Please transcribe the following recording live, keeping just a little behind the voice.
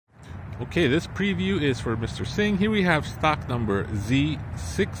Okay, this preview is for Mr. Singh. Here we have stock number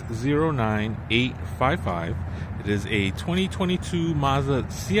Z609855. It is a 2022 Mazda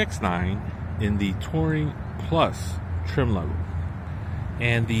CX-9 in the Touring Plus trim level.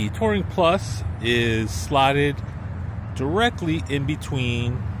 And the Touring Plus is slotted directly in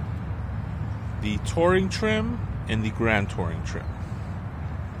between the Touring trim and the Grand Touring trim.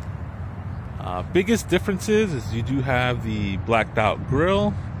 Biggest differences is you do have the blacked out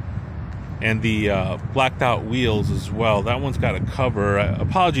grille and the blacked out wheels as well. That one's got a cover.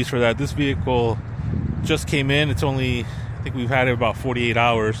 Apologies for that. This vehicle just came in. It's only, I think we've had it about 48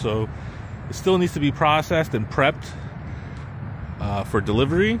 hours, so it still needs to be processed and prepped for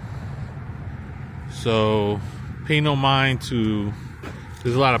delivery. So pay no mind to,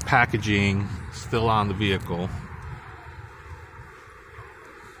 there's a lot of packaging still on the vehicle.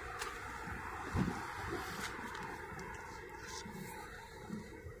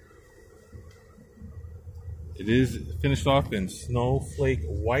 It is finished off in Snowflake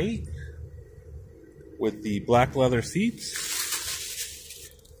white with the black leather seats.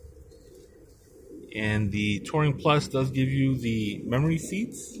 And the Touring Plus does give you the memory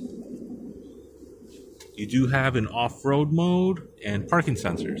seats. You do have an off-road mode and parking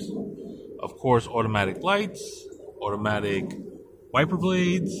sensors. Of course, automatic lights, automatic wiper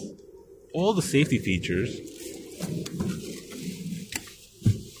blades, all the safety features.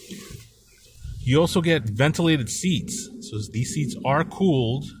 You also get ventilated seats. So these seats are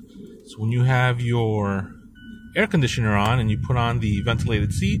cooled. So when you have your air conditioner on and you put on the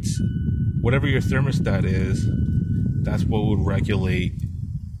ventilated seats, whatever your thermostat is, that's what would regulate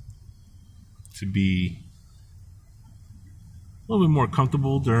to be a little bit more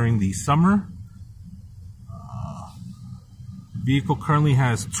comfortable during the summer. The vehicle currently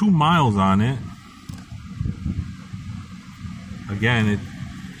has 2 miles on it. Again, it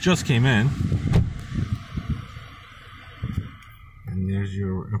just came in. And there's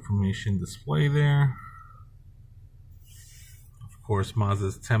your information display there. Of course,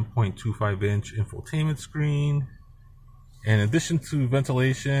 Mazda's 10.25-inch infotainment screen. In addition to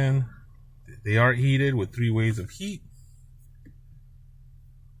ventilation, they are heated with 3 ways of heat.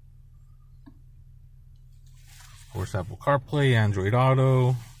 Of course, Apple CarPlay, Android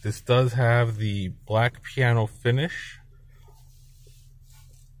Auto. This does have the black piano finish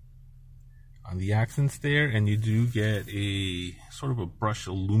on the accents there, and you do get a sort of a brushed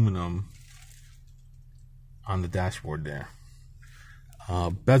aluminum on the dashboard there.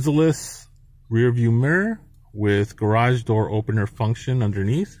 Bezel-less rear view mirror with garage door opener function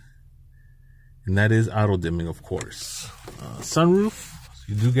underneath, and that is auto dimming, of course. Sunroof, so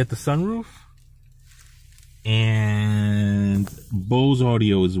you do get the sunroof, and Bose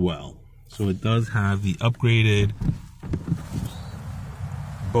audio as well. So it does have the upgraded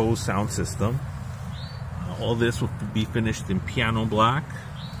Bose sound system. All this will be finished in piano black.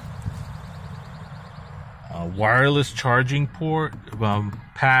 Wireless charging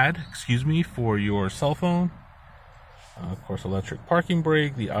pad for your cell phone. Of course, electric parking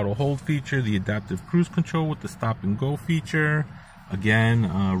brake, the auto hold feature, the adaptive cruise control with the stop and go feature. Again,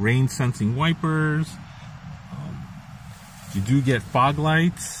 rain sensing wipers. You do get fog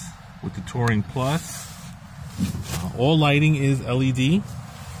lights with the Touring Plus. All lighting is LED.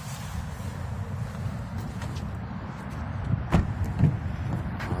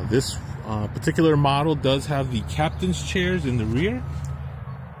 This particular model does have the captain's chairs in the rear.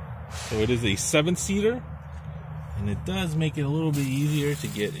 So it is a 7-seater, and it does make it a little bit easier to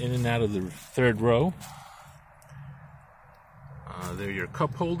get in and out of the 3rd row. There are your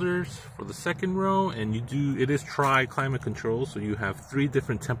cup holders for the 2nd row, and it is tri-climate control, so you have 3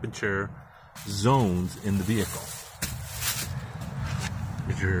 different temperature zones in the vehicle.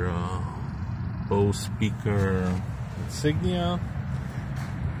 Here's your Bose speaker insignia.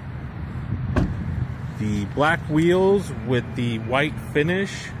 The black wheels with the white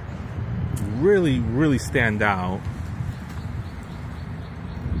finish really stand out.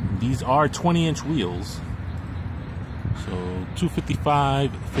 These are 20-inch wheels. So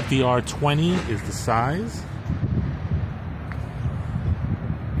 255 50R20 is the size.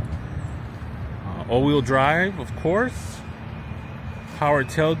 All-wheel drive, of course. Power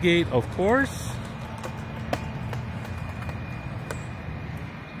tailgate, of course.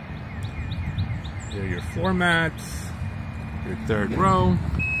 There are your floor mats, your 3rd row.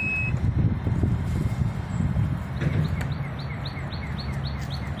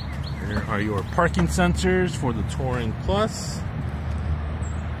 There are your parking sensors for the Touring Plus.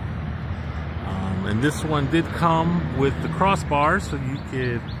 And this one did come with the crossbar, so you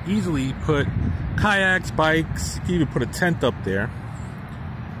could easily put kayaks, bikes, you could even put a tent up there.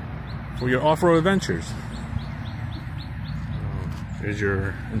 for your off-road adventures. There's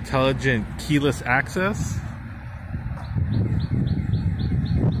your intelligent keyless access.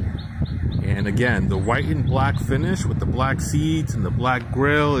 And again, the white and black finish with the black seats and the black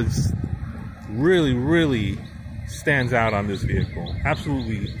grille is really stands out on this vehicle.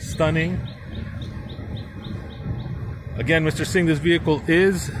 Absolutely stunning. Again, Mr. Singh, this vehicle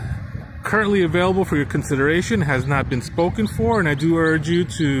is currently available for your consideration, has not been spoken for, and I do urge you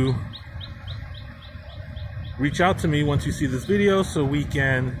to reach out to me once you see this video so we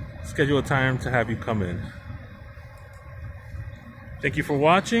can schedule a time to have you come in. Thank you for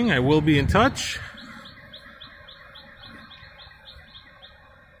watching. I will be in touch.